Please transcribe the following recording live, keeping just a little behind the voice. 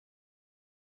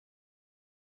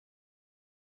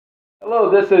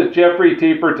Hello, this is Jeffrey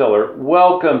T. Fertiller.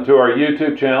 Welcome to our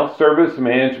YouTube channel, Service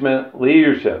Management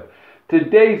Leadership.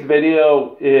 Today's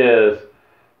video is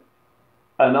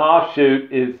an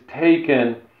offshoot,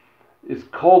 is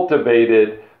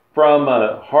cultivated from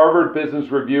a Harvard Business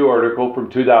Review article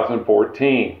from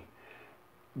 2014.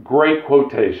 Great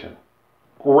quotation.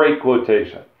 Great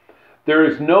quotation. There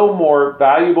is no more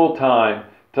valuable time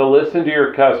to listen to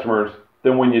your customers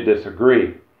than when you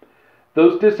disagree.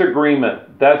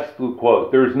 That's the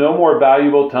quote. There's no more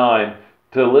valuable time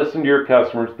to listen to your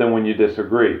customers than when you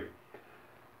disagree.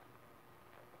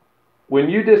 When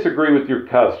you disagree with your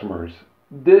customers,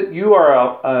 you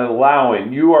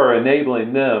are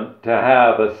enabling them to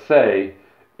have a say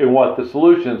in what the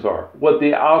solutions are, what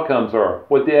the outcomes are,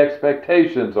 what the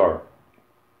expectations are.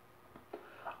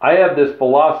 I have this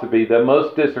philosophy that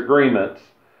most disagreements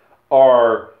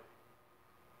are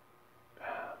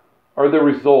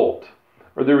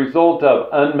the result of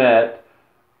unmet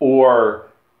or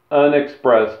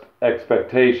unexpressed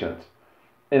expectations.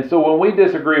 And so when we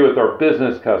disagree with our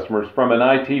business customers from an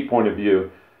IT point of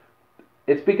view,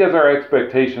 it's because our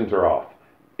expectations are off.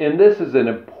 And this is an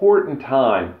important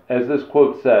time, as this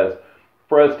quote says,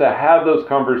 for us to have those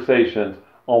conversations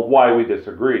on why we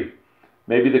disagree.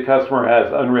 Maybe the customer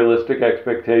has unrealistic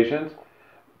expectations.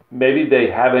 Maybe they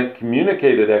haven't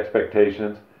communicated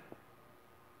expectations.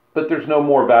 But there's no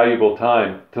more valuable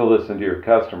time to listen to your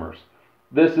customers.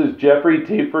 This is Jeffrey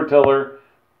T. Fertiller.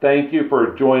 Thank you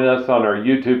for joining us on our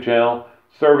YouTube channel,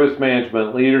 Service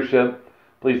Management Leadership.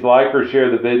 Please like or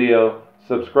share the video,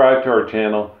 subscribe to our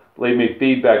channel, leave me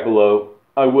feedback below.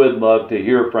 I would love to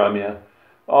hear from you.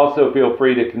 Also, feel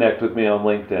free to connect with me on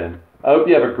LinkedIn. I hope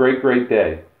you have a great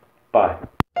day. Bye.